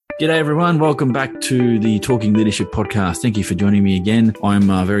G'day everyone, welcome back to the Talking Leadership podcast. Thank you for joining me again. I'm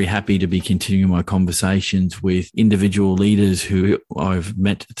very happy to be continuing my conversations with individual leaders who I've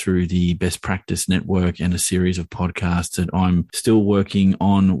met through the Best Practice Network and a series of podcasts that I'm still working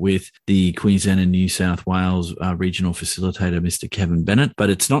on with the Queensland and New South Wales regional facilitator, Mr. Kevin Bennett.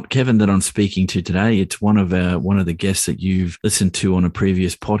 But it's not Kevin that I'm speaking to today. It's one of the guests that you've listened to on a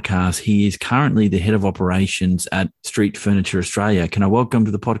previous podcast. He is currently the head of operations at Street Furniture Australia. Can I welcome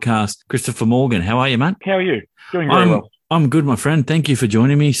to the podcast Christopher Morgan? How are you, mate? How are you? Doing very well. I'm good, my friend. Thank you for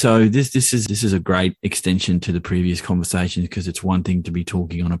joining me. So this is a great extension to the previous conversations because it's one thing to be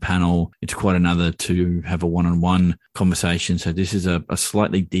talking on a panel. It's quite another to have a one-on-one conversation. So this is a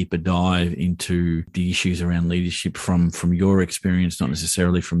slightly deeper dive into the issues around leadership from your experience, not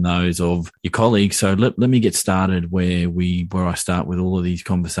necessarily from those of your colleagues. So let me get started where I start with all of these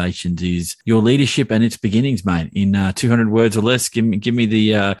conversations is your leadership and its beginnings, mate. In 200 words or less, give me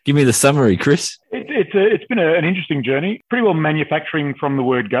the summary, Chris. It's been an interesting journey. Pretty well manufacturing from the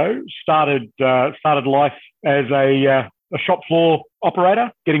word go. Started life as a shop floor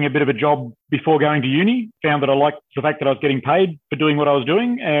operator, getting a bit of a job before going to uni. Found that I liked the fact that I was getting paid for doing what I was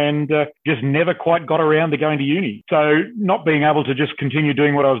doing and just never quite got around to going to uni. So not being able to just continue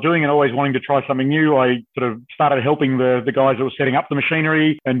doing what I was doing and always wanting to try something new, I sort of started helping the guys that were setting up the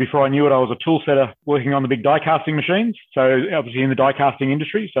machinery. And before I knew it, I was a tool setter working on the big die casting machines. So obviously in the die casting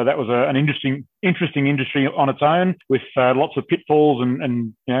industry. So that was an interesting industry on its own with lots of pitfalls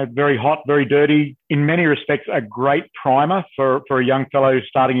and very hot, very dirty. In many respects, a great primer for a young fellow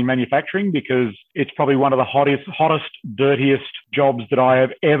starting in manufacturing because it's probably one of the hottest, dirtiest jobs that I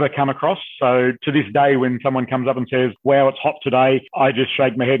have ever come across. So to this day, when someone comes up and says, wow, it's hot today, I just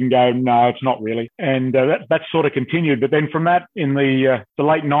shake my head and go, no, it's not really. And that sort of continued. But then from that, in the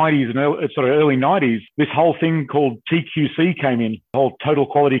late 90s and early 90s, this whole thing called TQC came in. The whole total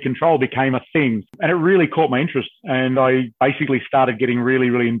quality control became a thing. And it really caught my interest. And I basically started getting really,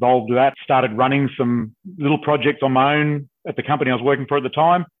 really involved with that, started running some little projects on my own at the company I was working for at the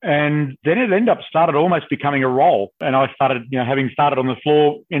time. And then it started almost becoming a role. And I started, having started on the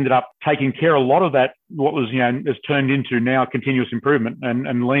floor, ended up taking care of a lot of that, what was, has turned into now continuous improvement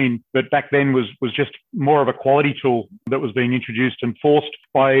and lean. But back then was just more of a quality tool that was being introduced and forced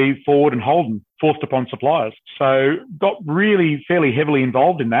by Ford and Holden, forced upon suppliers. So got really fairly heavily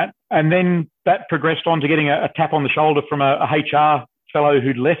involved in that. And then that progressed on to getting a tap on the shoulder from a HR fellow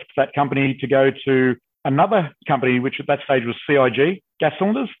who'd left that company to go to another company, which at that stage was CIG Gas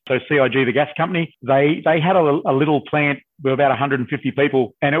Cylinders. So CIG, the gas company, they had a little plant with about 150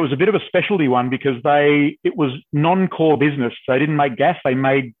 people. And it was a bit of a specialty one because it was non-core business. They didn't make gas, they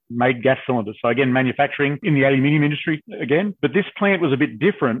made gas cylinders. So again, manufacturing in the aluminium industry again. But this plant was a bit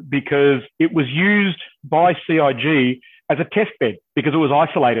different because it was used by CIG as a test bed because it was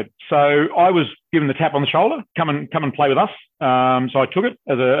isolated. So I was given the tap on the shoulder, come and play with us. So I took it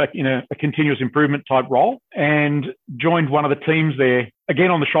as a continuous improvement type role and joined one of the teams there, again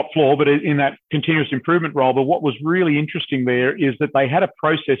on the shop floor, but in that continuous improvement role. But what was really interesting there is that they had a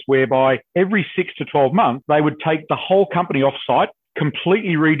process whereby every 6 to 12 months, they would take the whole company off site,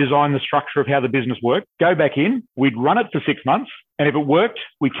 completely redesign the structure of how the business worked, go back in, we'd run it for 6 months. And if it worked,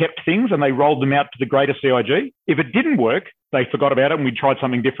 we kept things and they rolled them out to the greater CIG. If it didn't work, they forgot about it and we tried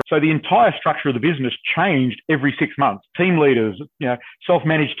something different. So the entire structure of the business changed every 6 months. Team leaders,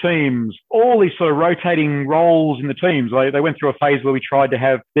 self-managed teams, all these sort of rotating roles in the teams. They went through a phase where we tried to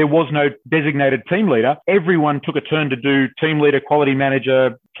have, there was no designated team leader. Everyone took a turn to do team leader, quality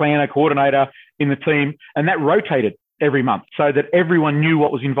manager, planner, coordinator in the team. And that rotated every month so that everyone knew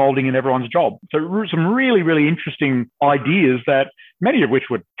what was involved in everyone's job. So some really, really interesting ideas that many of which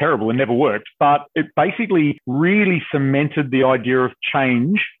were terrible and never worked, but it basically really cemented the idea of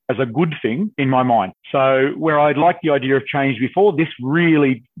change as a good thing in my mind. So where I liked the idea of change before, this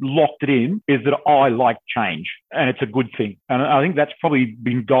really locked it in, is that I like change and it's a good thing. And I think that's probably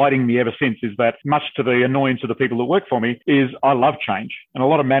been guiding me ever since, is that much to the annoyance of the people that work for me, is I love change. And a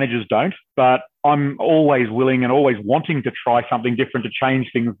lot of managers don't, but I'm always willing and always wanting to try something different to change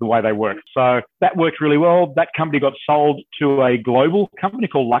things the way they work. So that worked really well. That company got sold to a global company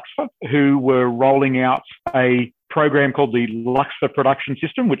called Luxfer, who were rolling out a program called the Luxfer Production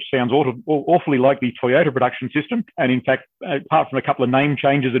System, which sounds awfully like the Toyota production system. And in fact, apart from a couple of name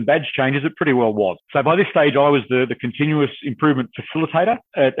changes and badge changes, it pretty well was. So by this stage, I was the continuous improvement facilitator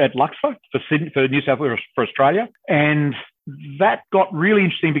at Luxfer for New South Wales, for Australia. And that got really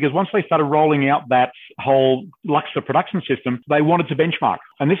interesting because once they started rolling out that whole Luxfer production system, they wanted to benchmark.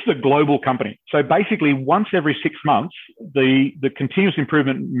 And this is a global company. So basically, once every 6 months, the continuous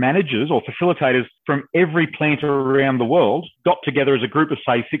improvement managers or facilitators from every plant around the world got together as a group of,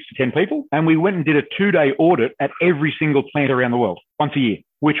 say, 6 to 10 people. And we went and did a 2-day audit at every single plant around the world once a year,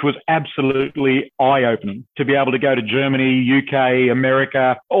 which was absolutely eye-opening to be able to go to Germany, UK,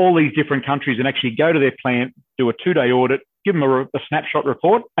 America, all these different countries and actually go to their plant, do a 2-day audit, give them a snapshot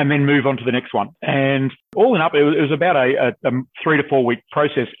report, and then move on to the next one. And all in up, it was about a 3 to 4 week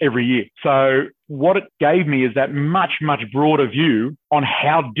process every year. So what it gave me is that much, much broader view on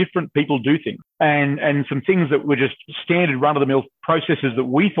how different people do things. And some things that were just standard run-of-the-mill processes that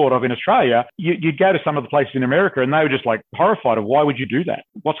we thought of in Australia, you'd go to some of the places in America and they were just like horrified of why would you do that?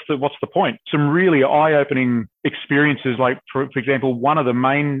 What's the point? Some really eye-opening experiences, like for example, one of the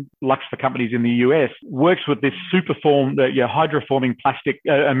main Luxfer companies in the US works with this superform, hydroforming plastic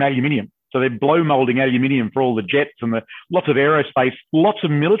aluminium. So they're blow molding aluminium for all the jets and lots of aerospace, lots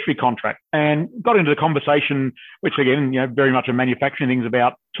of military contracts, and got into the conversation, which again, very much a manufacturing things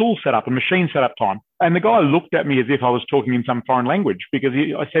about tool setup and machine setup time. And the guy looked at me as if I was talking in some foreign language because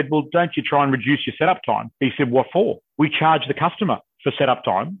I said, well, don't you try and reduce your setup time? He said, what for? We charge the customer for setup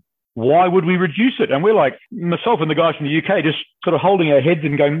time. Why would we reduce it? And we're like, myself and the guys from the UK just sort of holding our heads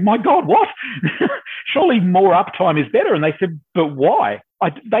and going, my God, what? Surely more uptime is better. And they said, but why?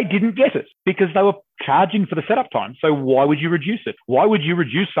 They didn't get it because they were charging for the setup time. So why would you reduce it? Why would you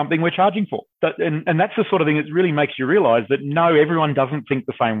reduce something we're charging for? And that's the sort of thing that really makes you realize that no, everyone doesn't think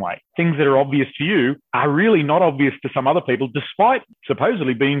the same way. Things that are obvious to you are really not obvious to some other people, despite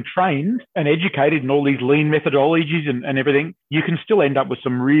supposedly being trained and educated in all these lean methodologies and everything. You can still end up with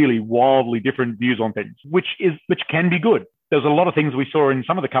some really wildly different views on things, which can be good. There's a lot of things we saw in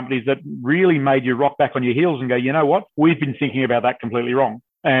some of the companies that really made you rock back on your heels and go, you know what? We've been thinking about that completely wrong.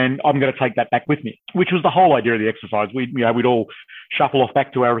 And I'm going to take that back with me, which was the whole idea of the exercise. We'd all shuffle off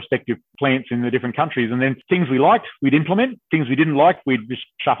back to our respective plants in the different countries. And then things we liked, we'd implement. Things we didn't like, we'd just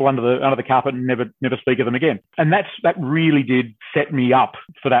shuffle under the carpet and never speak of them again. And that really did set me up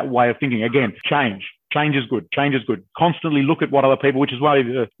for that way of thinking. Again, change. Change is good. Change is good. Constantly look at what other people, which is why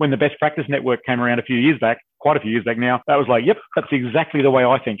when the Best Practice Network came around quite a few years back now, that was like, yep, that's exactly the way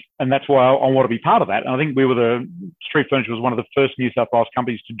I think. And that's why I want to be part of that. And I think Street Furniture was one of the first New South Wales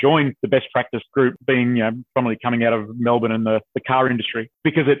companies to join the Best Practice group, being probably coming out of Melbourne and the car industry,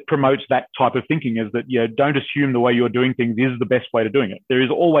 because it promotes that type of thinking, is that don't assume the way you're doing things is the best way to doing it. There is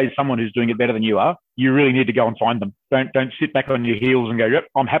always someone who's doing it better than you are. You really need to go and find them. Don't sit back on your heels and go, yep,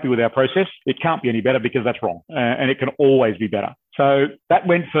 I'm happy with our process. It can't be any better because that's wrong. And it can always be better. So that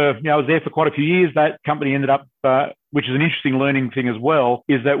went for, I was there for quite a few years. That company ended up, which is an interesting learning thing as well,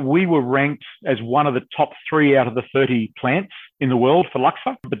 is that we were ranked as one of the top 3 out of the 30 plants in the world for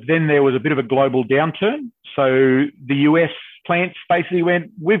Luxfer. But then there was a bit of a global downturn. So the US plants basically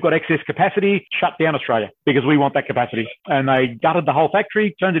went, we've got excess capacity, shut down Australia because we want that capacity. And they gutted the whole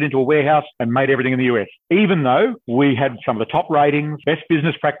factory, turned it into a warehouse and made everything in the US. Even though we had some of the top ratings, best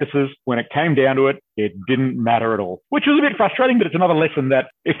business practices, when it came down to it, it didn't matter at all, which was a bit frustrating, but it's another lesson that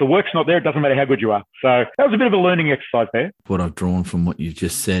if the work's not there, it doesn't matter how good you are. So that was a bit of a learning exercise there. What I've drawn from what you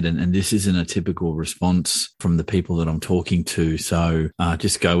just said, and this isn't a typical response from the people that I'm talking to. So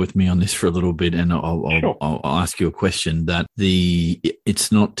just go with me on this for a little bit and I'll ask you a question that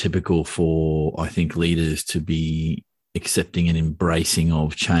it's not typical for, I think, leaders to be accepting and embracing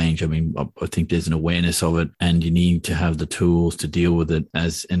of change. I mean, I think there's an awareness of it and you need to have the tools to deal with it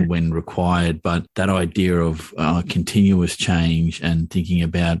as and when required. But that idea of continuous change and thinking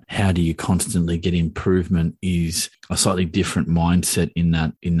about how do you constantly get improvement is a slightly different mindset in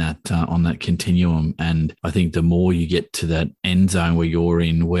that on that continuum. And I think the more you get to that end zone where you're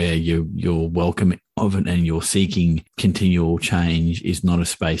in, where you're welcoming of it and you're seeking continual change, is not a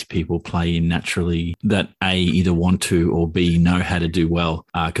space people play in naturally that A, either want to, or B, know how to do well.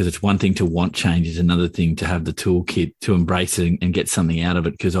 Because it's one thing to want change, it's another thing to have the toolkit to embrace it and get something out of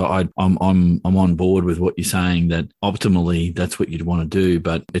it. Because I'm on board with what you're saying, that optimally that's what you'd want to do,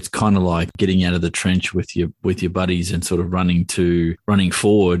 but it's kind of like getting out of the trench with your buddies and sort of running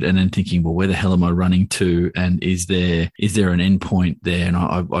forward and then thinking, well, where the hell am I running to? And is there an end point there? And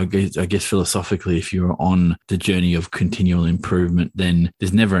I guess philosophically, if you're on the journey of continual improvement, then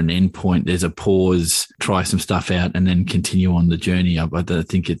there's never an end point. There's a pause, try some stuff out, and then continue on the journey. I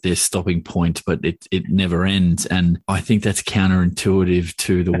think there's stopping points, but it never ends. And I think that's counterintuitive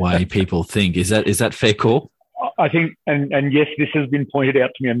to the way people think. Is that fair call? I think, and yes, this has been pointed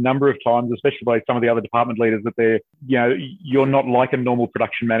out to me a number of times, especially by some of the other department leaders, that you're not like a normal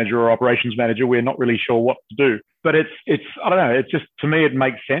production manager or operations manager. We're not really sure what to do. But it's I don't know, it's just, to me, it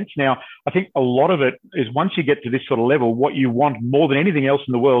makes sense. Now, I think a lot of it is once you get to this sort of level, what you want more than anything else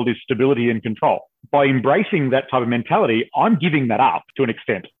in the world is stability and control. By embracing that type of mentality, I'm giving that up to an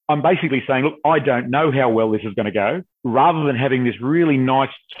extent. I'm basically saying, look, I don't know how well this is going to go, rather than having this really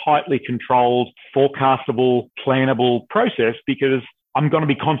nice, tightly controlled, forecastable, plannable process, because I'm going to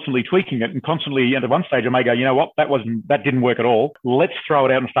be constantly tweaking it, and constantly at one stage I may go, you know what, that didn't work at all. Let's throw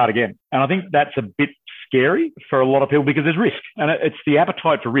it out and start again. And I think that's a bit scary for a lot of people because there's risk, and it's the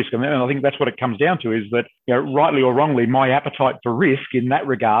appetite for risk. And I think that's what it comes down to, is that, rightly or wrongly, my appetite for risk in that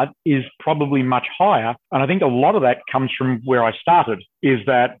regard is probably much higher. And I think a lot of that comes from where I started, is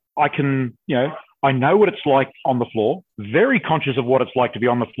that I can, I know what it's like on the floor, very conscious of what it's like to be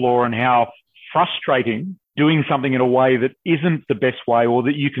on the floor and how frustrating doing something in a way that isn't the best way, or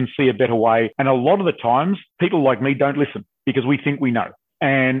that you can see a better way. And a lot of the times people like me don't listen because we think we know.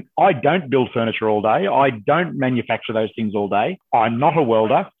 And I don't build furniture all day. I don't manufacture those things all day. I'm not a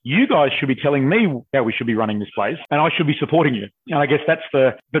welder. You guys should be telling me how we should be running this place, and I should be supporting you. And I guess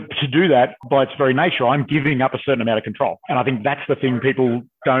but to do that, by its very nature, I'm giving up a certain amount of control. And I think that's the thing people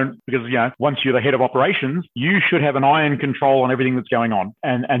don't, because, once you're the head of operations, you should have an iron control on everything that's going on.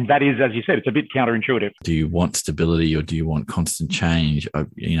 And that is, as you said, it's a bit counterintuitive. Do you want stability or do you want constant change?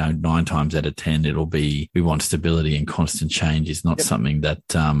 9 times out of 10, it'll be, we want stability, and constant change is not something that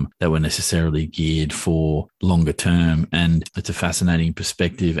we're necessarily geared for longer term. And it's a fascinating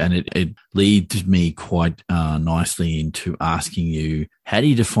perspective, and it leads me quite nicely into asking you, how do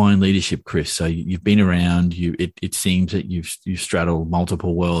you define leadership, Chris? So you've been around, it seems that you've straddled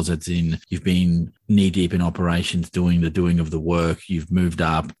multiple worlds, as in you've been knee deep in operations, doing of the work. You've moved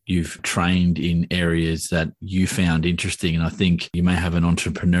up, you've trained in areas that you found interesting. And I think you may have an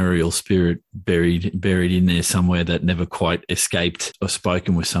entrepreneurial spirit buried in there somewhere that never quite escaped. I've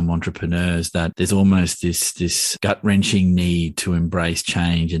spoken with some entrepreneurs that there's almost this gut wrenching need to embrace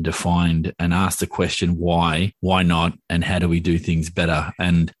change and define and ask the question, why not? And how do we do things better?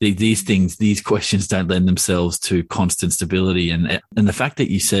 And these questions don't lend themselves to constant stability. And the fact that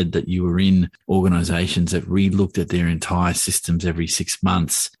you said that you were in organizations that re-looked at their entire systems every 6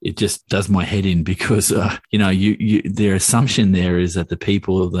 months, it just does my head in, because, their assumption there is that the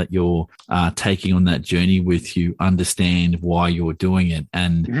people that you're taking on that journey with you understand why you're doing it.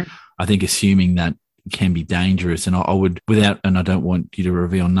 And I think assuming that can be dangerous. And I would, and I don't want you to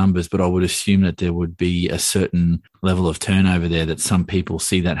reveal numbers, but I would assume that there would be a certain level of turnover there, that some people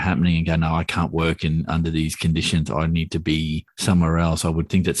see that happening and go, no, I can't work under these conditions. I need to be somewhere else. I would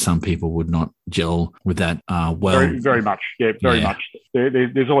think that some people would not gel with that well. Very much. Yeah, very much.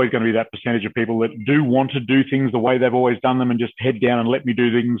 There's always going to be that percentage of people that do want to do things the way they've always done them and just head down and let me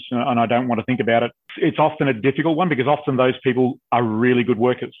do things, and I don't want to think about it. It's often a difficult one, because often those people are really good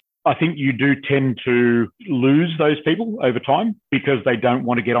workers. I think you do tend to lose those people over time because they don't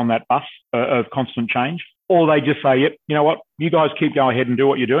want to get on that bus of constant change, or they just say, yep, you know what, you guys keep going ahead and do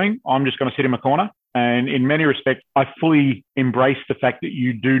what you're doing. I'm just going to sit in my corner. And in many respects, I fully embrace the fact that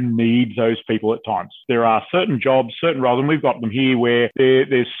you do need those people at times. There are certain jobs, certain roles, and we've got them here, where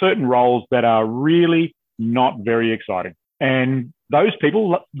there's certain roles that are really not very exciting. And those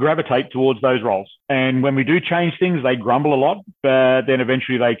people gravitate towards those roles. And when we do change things, they grumble a lot, but then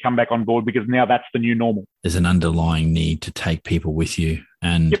eventually they come back on board, because now that's the new normal. There's an underlying need to take people with you.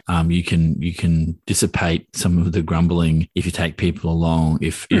 And you can dissipate some of the grumbling if you take people along.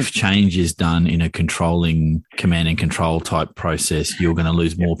 If change is done in a controlling command and control type process, you're going to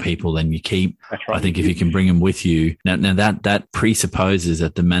lose more people than you keep. That's right. I think if you can bring them with you, now that presupposes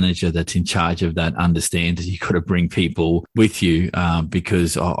that the manager that's in charge of that understands that you've got to bring people with you,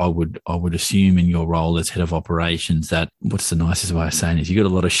 because I would assume in your role as head of operations that, what's the nicest way of saying it, you got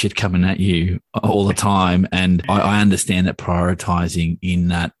a lot of shit coming at you all the time, and I understand that prioritizing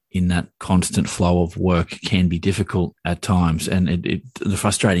in that constant flow of work can be difficult at times. And the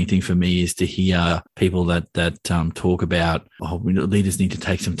frustrating thing for me is to hear people that talk about, leaders need to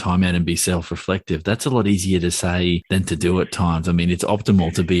take some time out and be self-reflective. That's a lot easier to say than to do at times. I mean, it's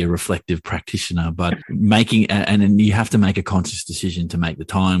optimal to be a reflective practitioner, but and you have to make a conscious decision to make the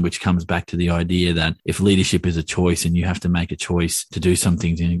time, which comes back to the idea that if leadership is a choice, and you have to make a choice to do some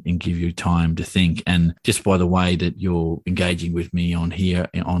things and give you time to think. And just by the way that you're engaging with me on here,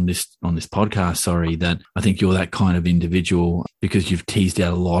 on this podcast, that I think you're that kind of individual, because you've teased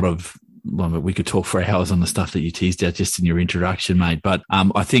out a lot of we could talk for hours on the stuff that you teased out just in your introduction, mate. But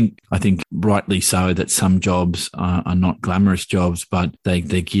I think rightly so that some jobs are not glamorous jobs, but they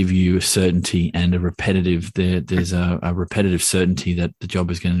give you a certainty and a repetitive. There's a repetitive certainty that the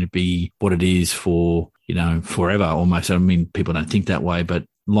job is going to be what it is for, forever almost. I mean, people don't think that way, but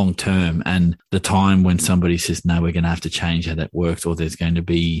long term. And the time when somebody says, no, we're going to have to change how that works, or there's going to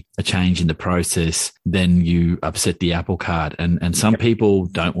be a change in the process, then you upset the apple cart. And some people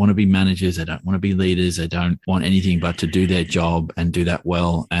don't want to be managers. They don't want to be leaders. They don't want anything but to do their job and do that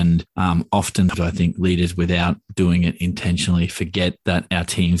well. And often I think leaders, without doing it intentionally, forget that our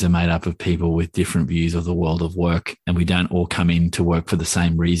teams are made up of people with different views of the world of work, and we don't all come in to work for the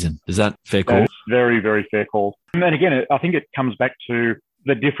same reason. Is that fair call? That's very, very fair call. And again, I think it comes back to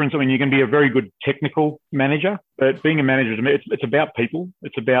the difference. I mean, you can be a very good technical manager, but being a manager, it's about people.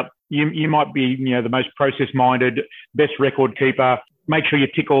 It's about, you might be, the most process-minded, best record keeper, make sure you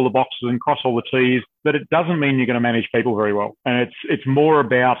tick all the boxes and cross all the T's, but it doesn't mean you're going to manage people very well. And it's more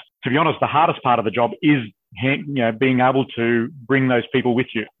about, to be honest, the hardest part of the job is, being able to bring those people with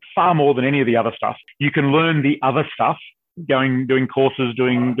you, far more than any of the other stuff. You can learn the other stuff, doing courses,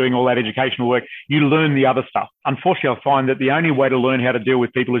 doing all that educational work. You learn the other stuff. Unfortunately, I find that the only way to learn how to deal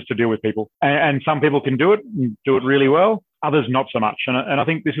with people is to deal with people. And some people can do it really well. Others not so much. And I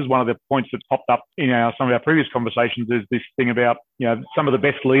think this is one of the points that's popped up in some of our previous conversations, is this thing about, some of the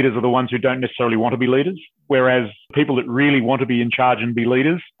best leaders are the ones who don't necessarily want to be leaders, whereas people that really want to be in charge and be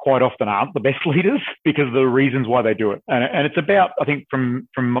leaders quite often aren't the best leaders because of the reasons why they do it. And it's about, I think, from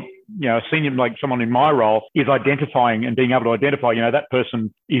a senior, like someone in my role, is identifying and being able to identify, that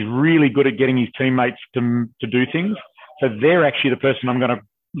person is really good at getting his teammates to do things. So they're actually the person I'm going to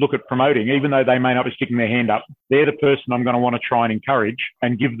look at promoting, even though they may not be sticking their hand up. They're the person I'm going to want to try and encourage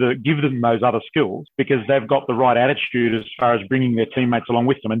and give them those other skills, because they've got the right attitude as far as bringing their teammates along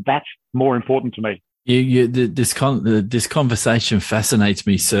with them. And that's more important to me. This conversation fascinates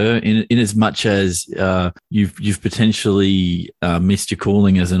me, sir, in as much as you've potentially missed your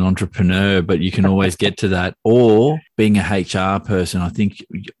calling as an entrepreneur, but you can always get to that. Or being a HR person, I think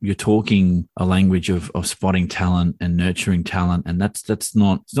you're talking a language of spotting talent and nurturing talent, and it's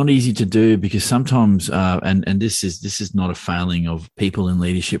not easy to do, because sometimes and this is not a failing of people in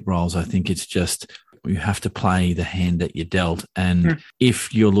leadership roles. I think it's just, you have to play the hand that you're dealt. And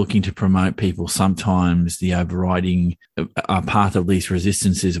if you're looking to promote people, sometimes the overriding path of least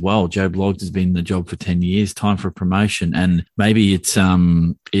resistance is, well, Joe Bloggs has been in the job for 10 years, time for promotion. And maybe it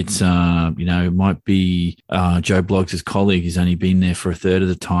might be Joe Bloggs' colleague who's only been there for a third of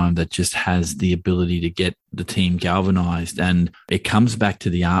the time, that just has the ability to get the team galvanized. And it comes back to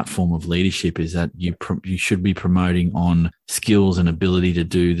the art form of leadership, is that you should be promoting on skills and ability to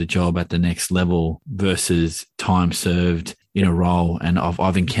do the job at the next level versus time served in a role. And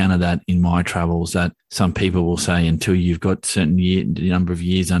I've encountered that in my travels, that some people will say, until you've got certain number of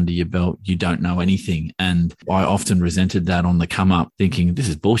years under your belt, you don't know anything. And I often resented that on the come up, thinking, this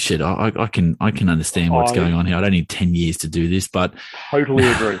is bullshit. I can understand what's going on here. I don't need 10 years to do this, but totally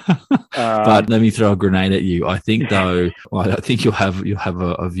agree. But let me throw a grenade at you. I think though, I think you'll have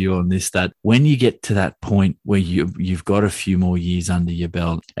a view on this, that when you get to that point where you've got a few more years under your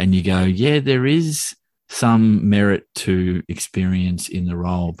belt and you go, yeah, there is some merit to experience in the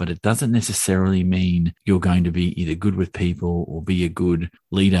role, but it doesn't necessarily mean you're going to be either good with people or be a good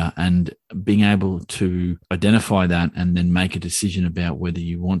leader. And being able to identify that and then make a decision about whether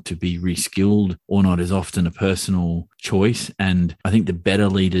you want to be reskilled or not is often a personal choice. And I think the better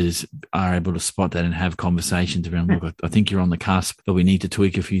leaders are able to spot that and have conversations around, look, I think you're on the cusp, but we need to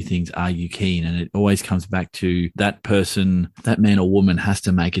tweak a few things. Are you keen? And it always comes back to that person, that man or woman has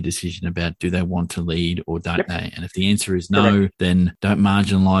to make a decision about, do they want to lead or don't they? And if the answer is no, then don't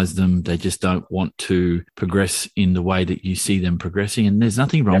marginalize them. They just don't want to progress in the way that you see them progressing. And there's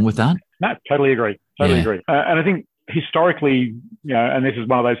nothing wrong with that. No, totally agree. Agree. And I think historically, and this is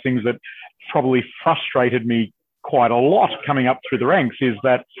one of those things that probably frustrated me quite a lot coming up through the ranks, is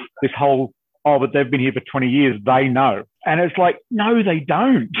that this whole, but they've been here for 20 years, they know. And it's like, no, they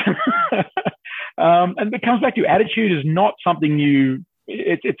don't. And it comes back to attitude is not something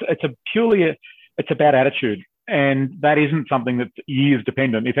it's about attitude. And that isn't something that's years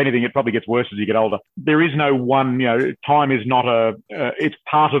dependent. If anything, it probably gets worse as you get older. There is no one, time is not it's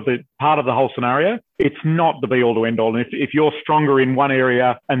part of the whole scenario. It's not the be all to end all. And if you're stronger in one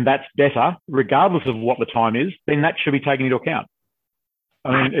area and that's better, regardless of what the time is, then that should be taken into account.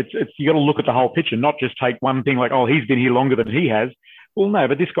 I mean, you got to look at the whole picture, not just take one thing like, oh, he's been here longer than he has. Well, no,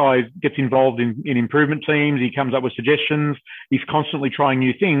 but this guy gets involved in improvement teams. He comes up with suggestions. He's constantly trying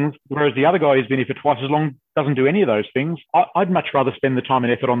new things. Whereas the other guy who's been here for twice as long doesn't do any of those things. I'd much rather spend the time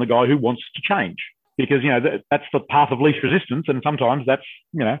and effort on the guy who wants to change, because, that's the path of least resistance. And sometimes that's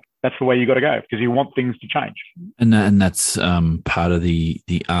the way you got to go, because you want things to change. And that's part of the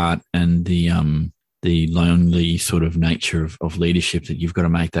art and the lonely sort of nature of leadership, that you've got to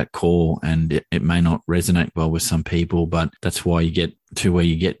make that call, and it may not resonate well with some people, but that's why you get to where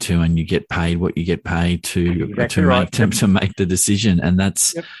you get to, and you get paid what you get paid to make the decision. And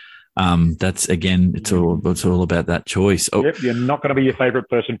that's again, it's all about that choice. Yep, you're not going to be your favorite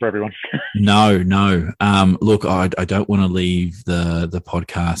person for everyone. No. Look, I don't want to leave the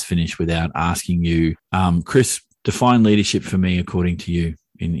podcast finished without asking you, Chris, define leadership for me according to you.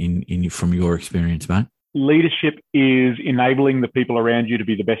 From your experience, mate? Leadership is enabling the people around you to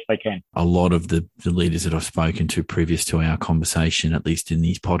be the best they can. A lot of the leaders that I've spoken to previous to our conversation, at least in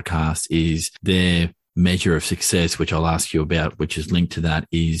these podcasts, is their measure of success, which I'll ask you about, which is linked to that,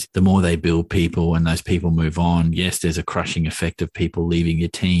 is the more they build people and those people move on. Yes, there's a crushing effect of people leaving your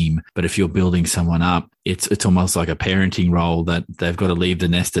team, but if you're building someone up, it's almost like a parenting role that they've got to leave the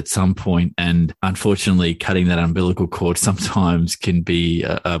nest at some point. And unfortunately, cutting that umbilical cord sometimes can be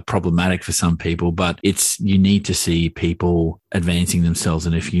problematic for some people, but you need to see people advancing themselves.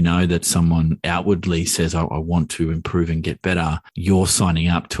 And if you know that someone outwardly says, I want to improve and get better, you're signing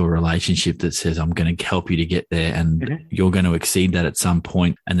up to a relationship that says, I'm going to help you to get there, and you're going to exceed that at some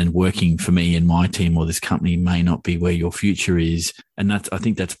point. And then working for me and my team or this company may not be where your future is. And I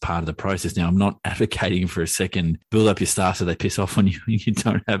think that's part of the process. Now, I'm not advocating for a second, build up your staff so they piss off on you and you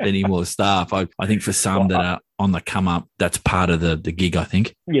don't have any more staff. I think for some that are on the come up, that's part of the gig, I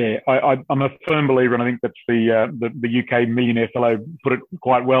think. Yeah, I'm a firm believer, and I think that's the UK millionaire fellow put it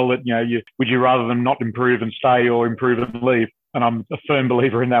quite well, that, would you rather them not improve and stay, or improve and leave? And I'm a firm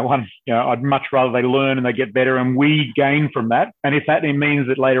believer in that one. I'd much rather they learn and they get better and we gain from that. And if that means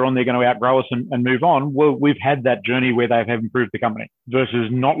that later on they're going to outgrow us and move on, well, we've had that journey where they have improved the company, versus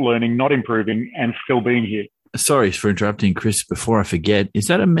not learning, not improving, and still being here. Sorry for interrupting, Chris. Before I forget, is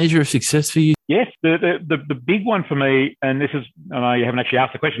that a measure of success for you? Yes, the big one for me, and this is, I know you haven't actually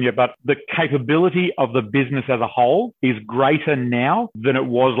asked the question yet, but the capability of the business as a whole is greater now than it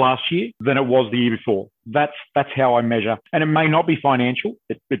was last year, than it was the year before. That's how I measure. And it may not be financial.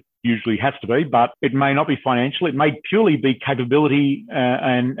 It usually has to be, but it may not be financial. It may purely be capability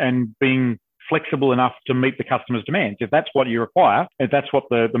and being flexible enough to meet the customer's demands. If that's what you require, if that's what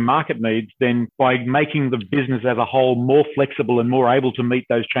the market needs, then by making the business as a whole more flexible and more able to meet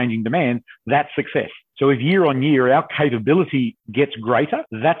those changing demands, that's success. So if year on year our capability gets greater,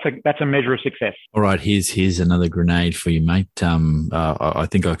 that's a measure of success. All right, here's another grenade for you, mate. I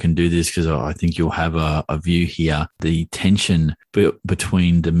think I can do this because I think you'll have a view here. The tension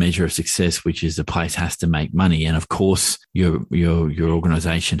between the measure of success, which is the place has to make money, and of course your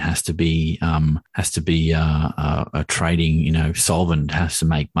organisation has to be a trading solvent, has to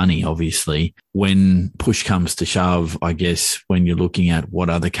make money. Obviously, when push comes to shove, I guess when you're looking at what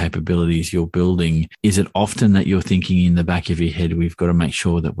other capabilities you're building, is it often that you're thinking in the back of your head, we've got to make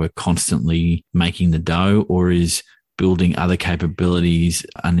sure that we're constantly making the dough, or is building other capabilities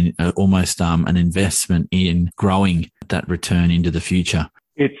and almost an investment in growing that return into the future?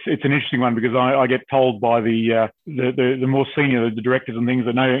 It's an interesting one, because I get told by the more senior, the directors and things,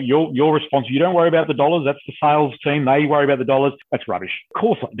 that no, you're responsible. You don't worry about the dollars. That's the sales team. They worry about the dollars. That's rubbish. Of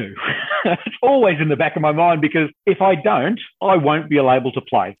course I do. It's always in the back of my mind, because if I don't, I won't be able to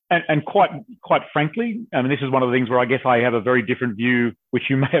play. And quite frankly, I mean, this is one of the things where I guess I have a very different view, which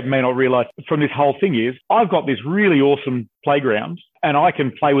you may not realize from this whole thing, is I've got this really awesome playground, and I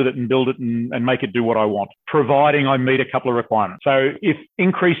can play with it and build it and make it do what I want, providing I meet a couple of requirements. So if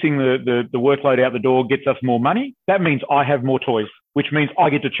increasing the workload out the door gets us more money, that means I have more toys, which means I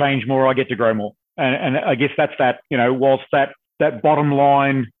get to change more, I get to grow more. And I guess that's that, whilst that bottom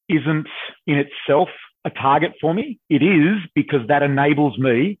line isn't in itself a target for me, it is, because that enables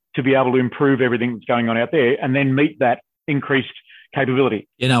me to be able to improve everything that's going on out there and then meet that increased capability.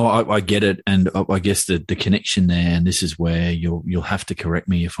 I get it. And I guess the connection there, and this is where you'll have to correct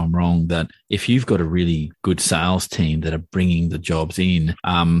me if I'm wrong, that if you've got a really good sales team that are bringing the jobs in,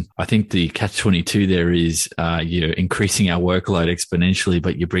 I think the catch-22 there is you're increasing our workload exponentially,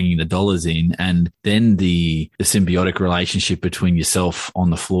 but you're bringing the dollars in. And then the symbiotic relationship between yourself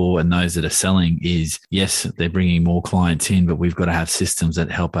on the floor and those that are selling is, yes, they're bringing more clients in, but we've got to have systems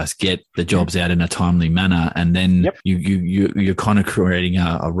that help us get the jobs out in a timely manner. And then you're kind of creating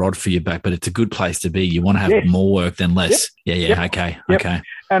a rod for your back, but it's a good place to be. You want to have more work than less. Yep. Yeah. Yep. Okay. Yep. Okay.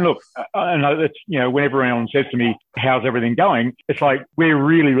 And look, I know that's, whenever anyone says to me, how's everything going? It's like, we're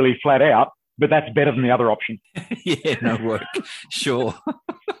really, really flat out, but that's better than the other option. Yeah, no work. Sure.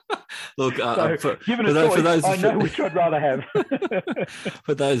 Look, given a choice, I know which I'd rather have.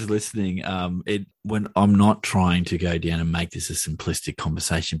 For those listening, when I'm not trying to go down and make this a simplistic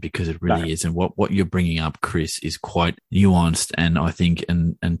conversation, because it really isn't. What you're bringing up, Chris, is quite nuanced, and I think,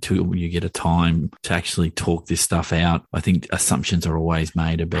 until you get a time to actually talk this stuff out, I think assumptions are always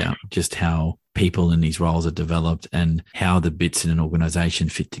made about just how people in these roles are developed and how the bits in an organization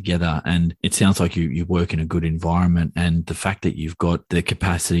fit together. And it sounds like you work in a good environment, and the fact that you've got the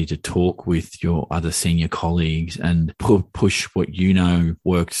capacity to talk with your other senior colleagues and push what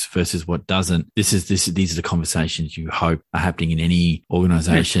works versus what doesn't. These are the conversations you hope are happening in any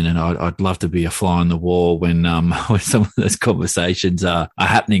organization. And I'd love to be a fly on the wall when some of those conversations are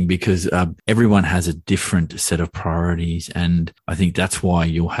happening, because everyone has a different set of priorities. And I think that's why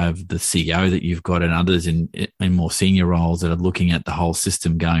you'll have the CEO that you've got and others in more senior roles that are looking at the whole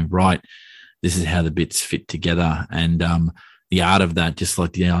system going, right, this is how the bits fit together. And the art of that, just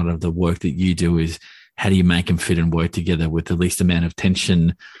like the art of the work that you do, is how do you make them fit and work together with the least amount of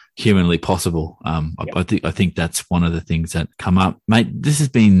tension humanly possible? I think that's one of the things that come up. Mate, this has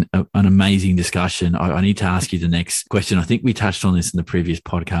been an amazing discussion. I need to ask you the next question. I think we touched on this in the previous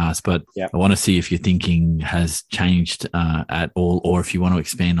podcast, but I want to see if your thinking has changed at all, or if you want to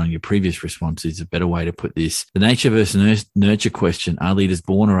expand on your previous response is a better way to put this. The nature versus nurture question: are leaders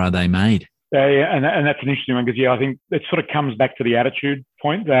born or are they made? Yeah, and that's an interesting one, because I think it sort of comes back to the attitude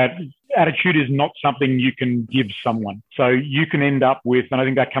point, that attitude is not something you can give someone. So you can end up with, and I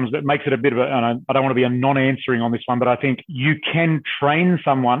think that makes it a bit of and I don't want to be a non-answering on this one, but I think you can train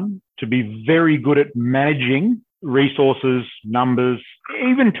someone to be very good at managing resources, numbers,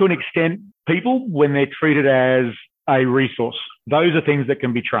 even to an extent, people, when they're treated as a resource. Those are things that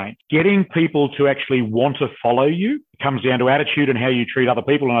can be trained. Getting people to actually want to follow you comes down to attitude and how you treat other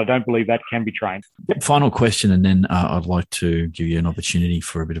people, and I don't believe that can be trained. Final question, and then I'd like to give you an opportunity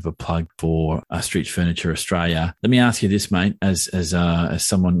for a bit of a plug for Street Furniture Australia. Let me ask you this, mate, as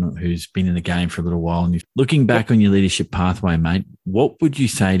someone who's been in the game for a little while, and looking back on your leadership pathway, mate, what would you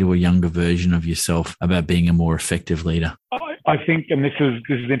say to a younger version of yourself about being a more effective leader? I think, and this is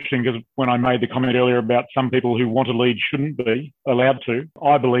interesting, because when I made the comment earlier about some people who want to lead shouldn't be allowed to,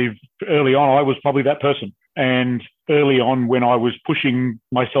 I believe early on I was probably that person. And early on, when I was pushing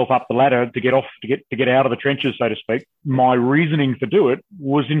myself up the ladder to get out of the trenches, so to speak, my reasoning to do it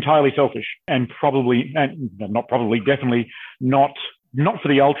was entirely selfish, and definitely not for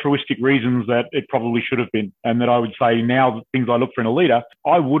the altruistic reasons that it probably should have been. And that I would say now, the things I look for in a leader,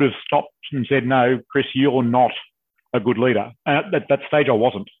 I would have stopped and said, no, Chris, you're not a good leader. And at that stage, I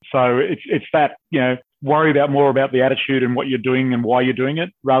wasn't. So it's that, worry more about the attitude and what you're doing and why you're doing it,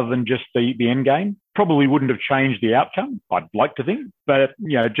 rather than just the end game. Probably wouldn't have changed the outcome, I'd like to think. But,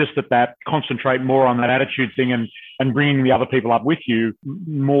 just that concentrate more on that attitude thing and bringing the other people up with you,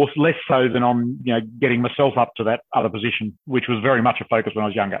 less so than on, getting myself up to that other position, which was very much a focus when I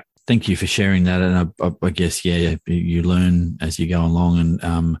was younger. Thank you for sharing that. And I guess, you learn as you go along.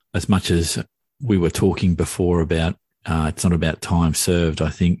 And as much as we were talking before about it's not about time served, I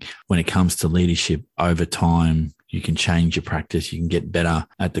think when it comes to leadership, over time, you can change your practice. You can get better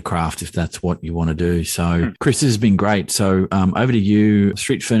at the craft if that's what you want to do. So, Chris, this has been great. So over to you,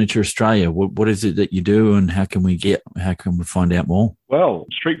 Street Furniture Australia. What is it that you do, and how can we find out more? Well,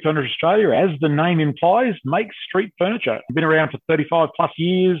 Street Furniture Australia, as the name implies, makes street furniture. We've been around for 35 plus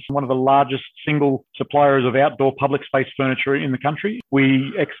years, one of the largest single suppliers of outdoor public space furniture in the country.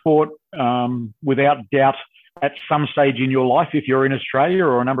 We export, without doubt, at some stage in your life, if you're in Australia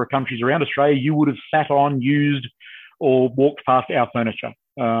or a number of countries around Australia, you would have sat on, used, or walked past our furniture.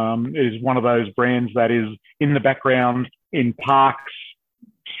 It is one of those brands that is in the background, in parks,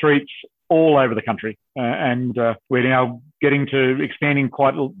 streets, all over the country. And we're now getting to expanding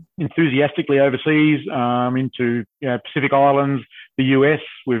quite enthusiastically overseas, into Pacific Islands, the US.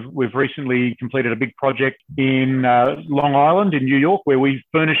 We've recently completed a big project in Long Island in New York, where we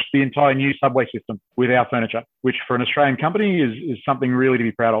furnished the entire new subway system with our furniture, which for an Australian company is something really to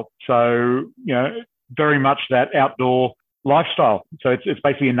be proud of. So, very much that outdoor lifestyle. So it's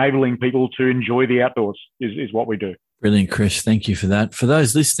basically enabling people to enjoy the outdoors is what we do. Brilliant, Chris. Thank you for that. For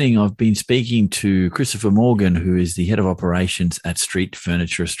those listening, I've been speaking to Christopher Morgan, who is the Head of Operations at Street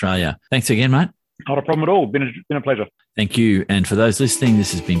Furniture Australia. Thanks again, mate. Not a problem at all. Been a pleasure. Thank you. And for those listening,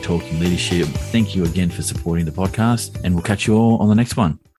 this has been Talking Leadership. Thank you again for supporting the podcast, and we'll catch you all on the next one.